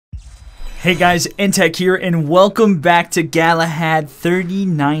Hey guys, eNtaK here, and welcome back to Galahad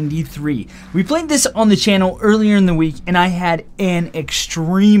 3093. We played this on the channel earlier in the week, and I had an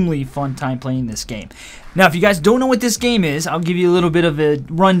extremely fun time playing this game. Now, if you guys don't know what this game is, I'll give you a little bit of a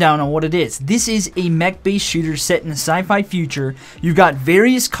rundown on what it is. This is a mech-based shooter set in a sci-fi future. You've got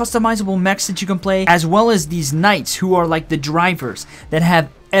various customizable mechs that you can play, as well as these knights who are like the drivers that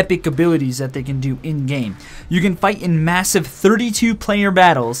have epic abilities that they can do in-game. You can fight in massive 32-player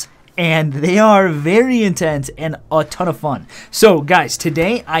battles, and they are very intense and a ton of fun. So guys,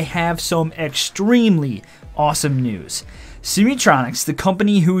 today I have some extremely awesome news. Simultronics, the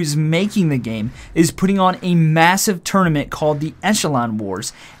company who is making the game, is putting on a massive tournament called the Echelon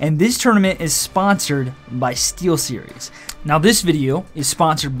Wars, and this tournament is sponsored by SteelSeries. Now this video is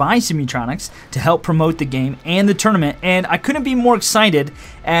sponsored by Simultronics to help promote the game and the tournament, and I couldn't be more excited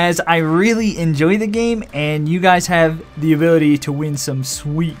as I really enjoy the game and you guys have the ability to win some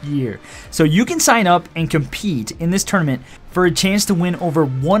sweet gear. So you can sign up and compete in this tournament for a chance to win over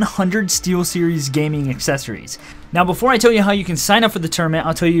 100 SteelSeries gaming accessories. Now before I tell you how you can sign up for the tournament,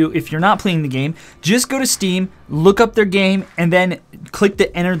 I'll tell you if you're not playing the game, just go to Steam, look up their game, and then click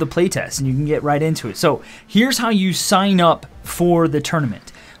the enter the playtest and you can get right into it. So here's how you sign up for the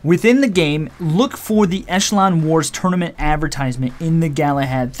tournament. Within the game, look for the Echelon Wars tournament advertisement in the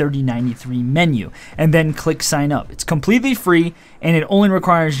Galahad 3093 menu, and then click sign up. It's completely free, and it only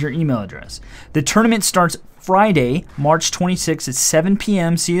requires your email address. The tournament starts Friday, March 26th at 7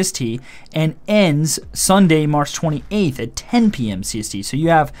 p.m. CST and ends Sunday, March 28th at 10 p.m. CST. So you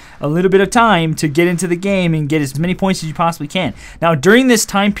have a little bit of time to get into the game and get as many points as you possibly can. Now, during this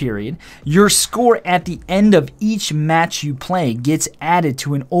time period, your score at the end of each match you play gets added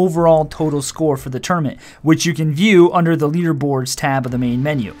to an overall total score for the tournament, which you can view under the leaderboards tab of the main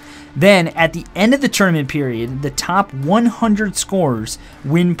menu. Then, at the end of the tournament period, the top 100 scorers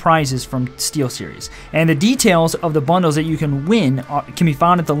win prizes from SteelSeries. And the details of the bundles that you can win can be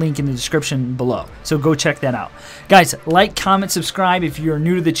found at the link in the description below. So go check that out. Guys, like, comment, subscribe if you're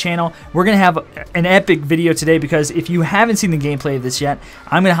new to the channel. We're going to have an epic video today because if you haven't seen the gameplay of this yet,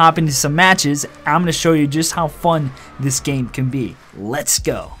 I'm going to hop into some matches. I'm going to show you just how fun this game can be. Let's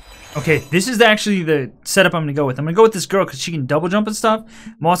go. Okay, this is actually the setup I'm going to go with. I'm going to go with this girl because she can double jump and stuff.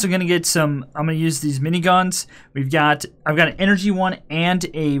 I'm also going to get some, I'm going to use these miniguns. I've got an energy one and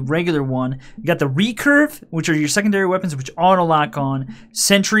a regular one. You got the recurve, which are your secondary weapons, which auto lock on.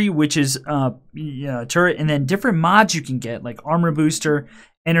 Sentry, which is turret, and then different mods you can get, like armor booster,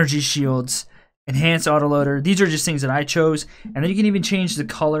 energy shields, enhanced autoloader. These are just things that I chose, and then you can even change the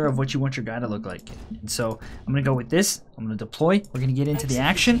color of what you want your guy to look like. And so I'm gonna go with this. I'm gonna deploy. We're gonna get into the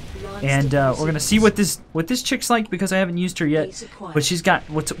action, and we're gonna see what this chick's like because I haven't used her yet. But she's got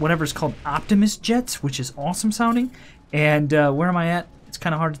whatever's called Optimus jets, which is awesome sounding. And where am I at? It's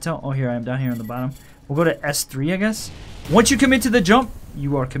kind of hard to tell. Oh, here I am down here on the bottom. We'll go to S3, I guess. Once you commit to the jump,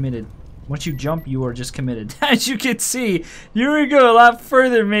 you are committed. Once you jump, you are just committed. As you can see, you would go a lot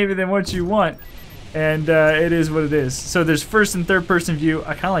further maybe than what you want. And it is what it is. So there's first and third person view.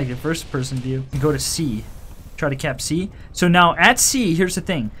 I kind of like the first person view. You go to C. Try to cap C. So now at C, here's the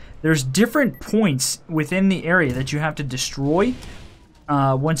thing. There's different points within the area that you have to destroy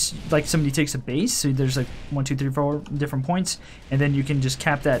once like somebody takes a base. So there's like 1, 2, 3, 4 different points. And then you can just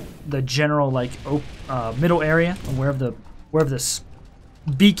cap the general like middle area wherever this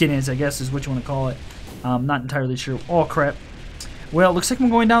beacon is, I guess is what you want to call it. Not entirely sure. Oh crap. Well, it looks like I'm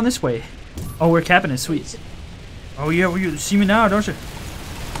going down this way. Oh, we're capping it. Sweet. Oh yeah, well, you see me now, don't you?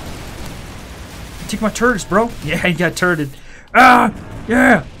 Take my turrets, bro. Yeah, you got turreted. Ah,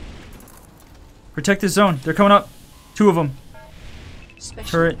 yeah. Protect this zone. They're coming up. 2 of them.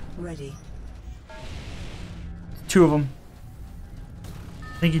 Turret. Ready. 2 of them.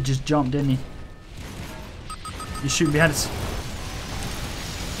 I think he just jumped, didn't he? He's shooting behind us.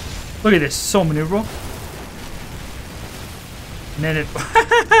 Look at this. So maneuverable. And then it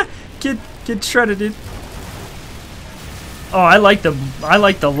get shredded, dude. Oh, I like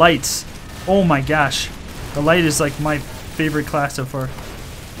the lights. Oh my gosh, the light is like my favorite class so far.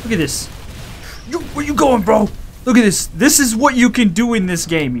 Look at this. Where you going, bro? Look at this. This is what you can do in this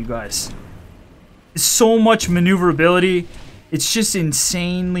game, you guys. It's so much maneuverability. It's just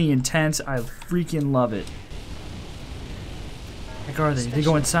insanely intense. I freaking love it. Heck are they? They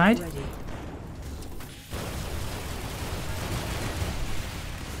go inside?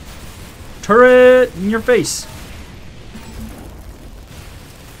 Turret in your face.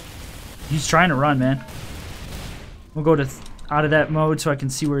 He's trying to run, man. We'll go out of that mode so I can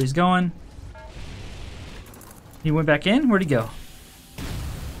see where he's going. He went back in? Where'd he go?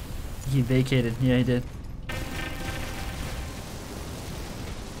 He vacated. Yeah, he did.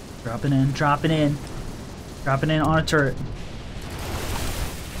 Dropping in, dropping in. Dropping in on a turret.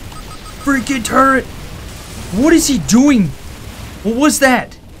 Freaking turret! What is he doing? What was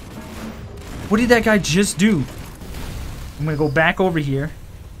that? What did that guy just do? I'm gonna go back over here.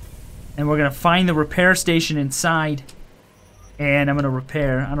 And we're gonna find the repair station inside. And I'm gonna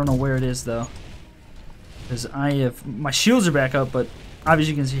repair. I don't know where it is though. Because I have... my shields are back up, but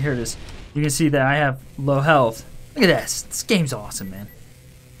obviously you can see, here it is. You can see that I have low health. Look at this. This game's awesome, man.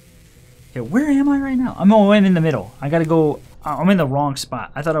 Okay, where am I right now? I'm in the middle. I gotta go... I'm in the wrong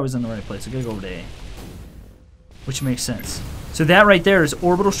spot. I thought I was in the right place. I gotta go over to A. Which makes sense. So that right there is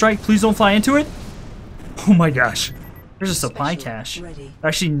orbital strike. Please don't fly into it. Oh my gosh. There's a supply cache. I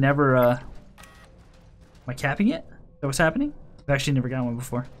actually never... Am I capping it? Is that what's happening? I've actually never got one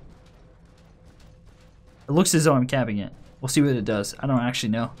before. It looks as though I'm capping it. We'll see what it does. I don't actually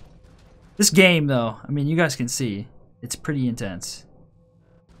know. This game, though, I mean, you guys can see, it's pretty intense.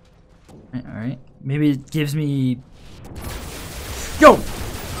 Alright. Maybe it gives me... Yo!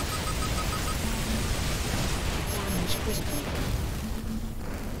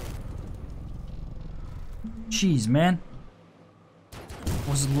 Jeez, man.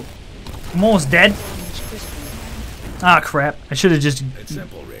 I'm almost dead. Ah, crap. I should have just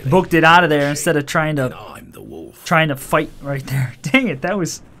booked it out of there instead of trying to fight right there. Dang it, that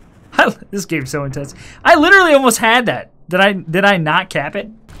was... this game's so intense. I literally almost had that. Did I not cap it?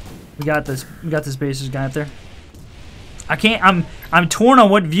 We got this baser's guy up there. I can't... I'm torn on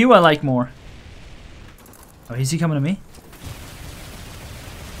what view I like more. Oh, is he coming to me?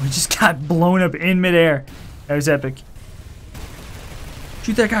 We just got blown up in midair. That was epic.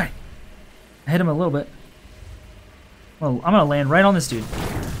 Shoot that guy. I hit him a little bit. Well, I'm gonna land right on this dude.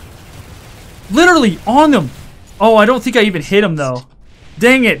 Literally on them. Oh, I don't think I even hit him though.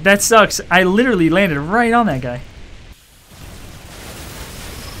 Dang it, that sucks. I literally landed right on that guy.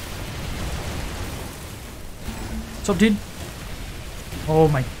 What's up, dude? Oh,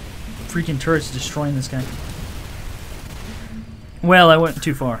 my freaking turret's destroying this guy. Well, I went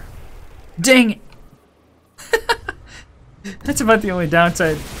too far. Dang it. That's about the only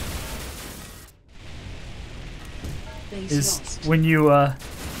downside. Is when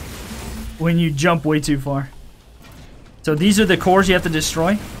you jump way too far. So these are the cores you have to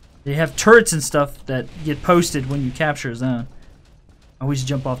destroy. They have turrets and stuff that get posted when you capture a zone. I always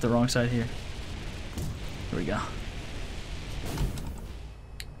jump off the wrong side here. Here we go.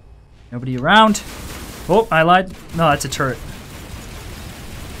 Nobody around. Oh, I lied. No, that's a turret.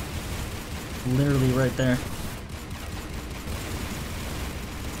 Literally right there.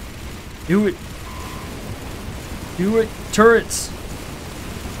 Do it. Do it. Turrets.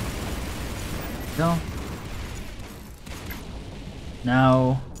 No.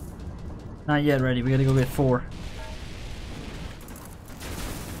 No. Not yet ready. We gotta go get 4.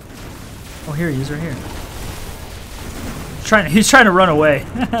 Oh, here he is, right here. He's trying to run away.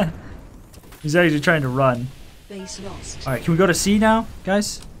 He's actually trying to run. Base lost. Alright, can we go to C now,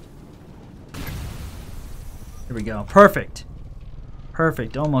 guys? Here we go. Perfect.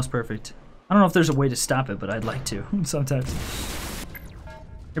 Perfect. Almost perfect. I don't know if there's a way to stop it, but I'd like to sometimes.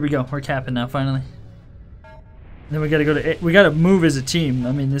 Here we go. We're capping now, finally. Then we gotta go to A. We gotta move as a team.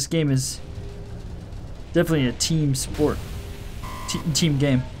 I mean, this game is definitely a team sport. Team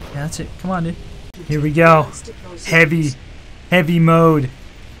game. Yeah, that's it. Come on, dude. Here we go. Heavy mode.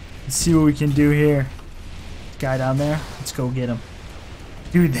 Let's see what we can do here. Guy down there. Let's go get him.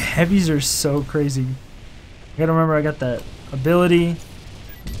 Dude, the heavies are so crazy. I gotta remember I got that ability.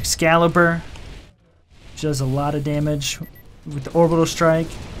 Excalibur. Which does a lot of damage with the orbital strike.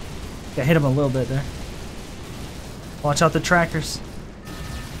 I hit him a little bit there. Watch out the trackers.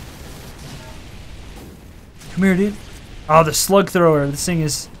 Come here, dude. Oh, the slug thrower. This thing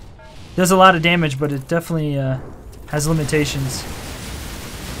does a lot of damage, but it definitely has limitations.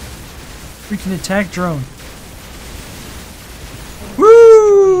 Freaking attack drone.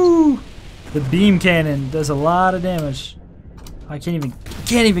 Woo! The beam cannon does a lot of damage. I can't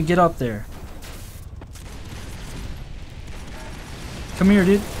even get up there. Come here,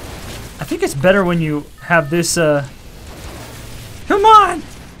 dude. I think it's better when you have this Come on!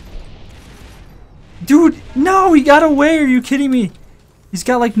 Dude, no, he got away. Are you kidding me? He's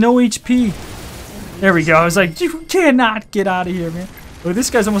got like no HP. There we go. I was like, you cannot get out of here, man. Oh, this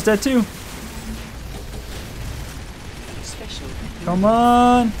guy's almost dead too. Come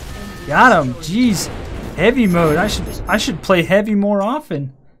on. Got him. Jeez. Heavy mode. I should play heavy more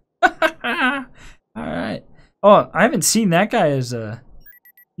often. Alright. Oh, I haven't seen that guy as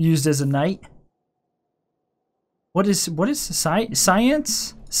used as a knight. What is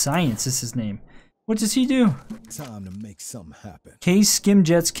science? Science is his name. What does he do? Time to make something happen. K skim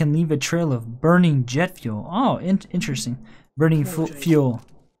jets can leave a trail of burning jet fuel. Oh, interesting. Burning fuel.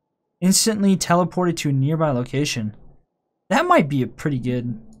 Instantly teleported to a nearby location. That might be a pretty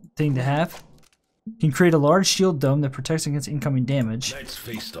good thing to have. Can create a large shield dome that protects against incoming damage. Let's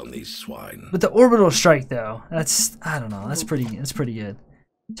feast on these swine. But the orbital strike, though, that's, I don't know, that's pretty good.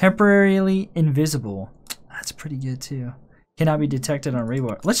 Temporarily invisible. That's pretty good too. Cannot be detected on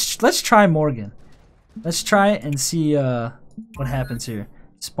radar. Let's try Morgan. Let's try it and see what happens here.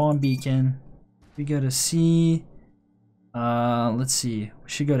 Spawn beacon. We go to C. Let's see. We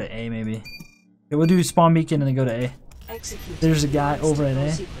should go to A maybe. Okay, we'll do spawn beacon and then go to A. There's a guy over at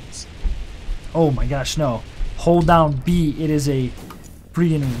A. Oh my gosh, no. Hold down B. It is a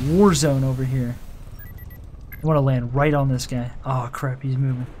freaking war zone over here. I want to land right on this guy. Oh crap, he's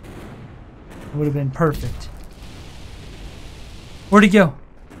moving. It would have been perfect. Where'd he go?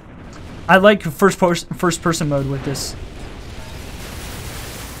 I like first person mode with this.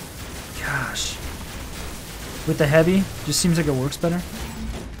 Gosh. With the heavy, just seems like it works better.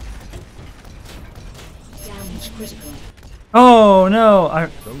 Damage critical. Oh no,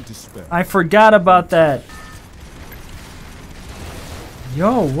 I forgot about that.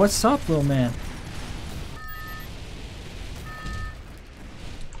 Yo, what's up, little man?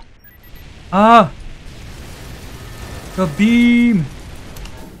 Ah! The beam!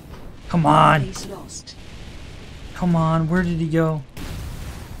 Come on! Come on, where did he go?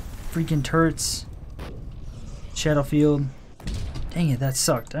 Freaking turrets. Shadowfield. Dang it, that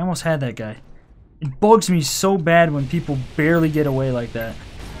sucked. I almost had that guy. It bugs me so bad when people barely get away like that.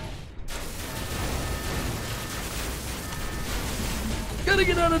 Gotta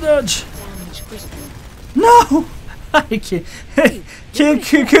get out of dodge! No! I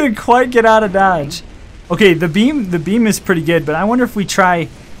couldn't quite get out of dodge. Okay, the beam is pretty good, but I wonder if we try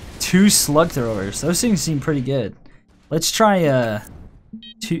 2 slug throwers. Those things seem pretty good. Let's try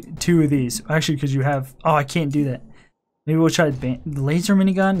two of these. Actually, because you have... Oh, I can't do that. Maybe we'll try the laser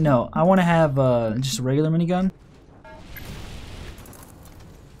minigun? No, I want to have just a regular minigun.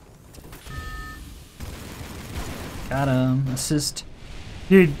 Got him. Assist.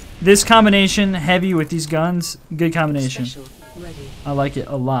 Dude, this combination, heavy with these guns, good combination. I like it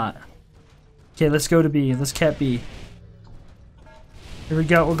a lot. Okay, let's go to B. Let's cap B. Here we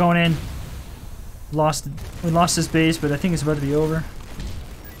go. We're going in. We lost this base, but I think it's about to be over.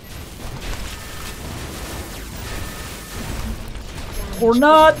 Or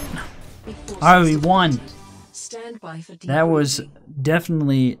not. Alright, we won. That was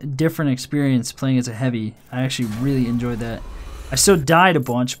definitely a different experience playing as a heavy. I actually really enjoyed that. I still died a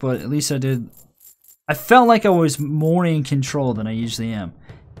bunch, but at least I did. I felt like I was more in control than I usually am,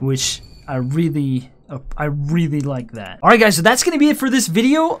 which I really like that. Alright guys, so that's going to be it for this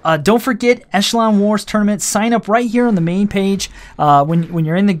video. Don't forget Echelon Wars Tournament. Sign up right here on the main page when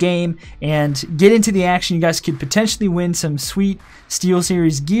you're in the game and get into the action. You guys could potentially win some sweet Steel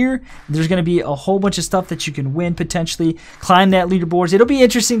Series gear. There's going to be a whole bunch of stuff that you can win potentially. Climb that leaderboards. It'll be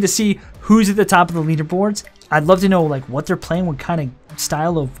interesting to see who's at the top of the leaderboards. I'd love to know like what they're playing, what kind of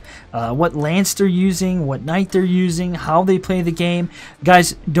style of what lance they're using, what knight they're using, how they play the game.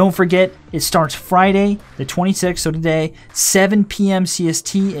 Guys, don't forget it starts Friday the 26th, so today, 7 p.m.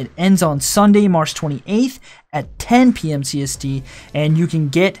 CST. It ends on Sunday, March 28th at 10 p.m. CST, and you can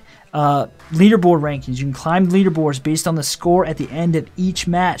get leaderboard rankings. You can climb leaderboards based on the score at the end of each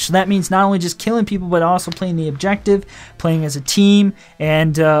match. So that means not only just killing people, but also playing the objective, playing as a team,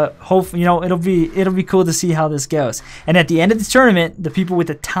 and hopefully, you know, it'll be cool to see how this goes. And at the end of the tournament, the people with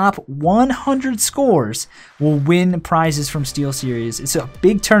the top 100 scores will win prizes from Steel Series. It's a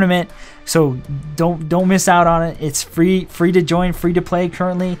big tournament, so don't miss out on it. It's free to join, free to play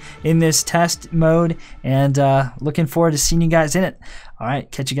currently in this test mode, and looking forward to seeing you guys in it. All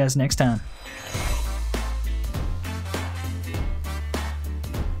right, catch you guys next time.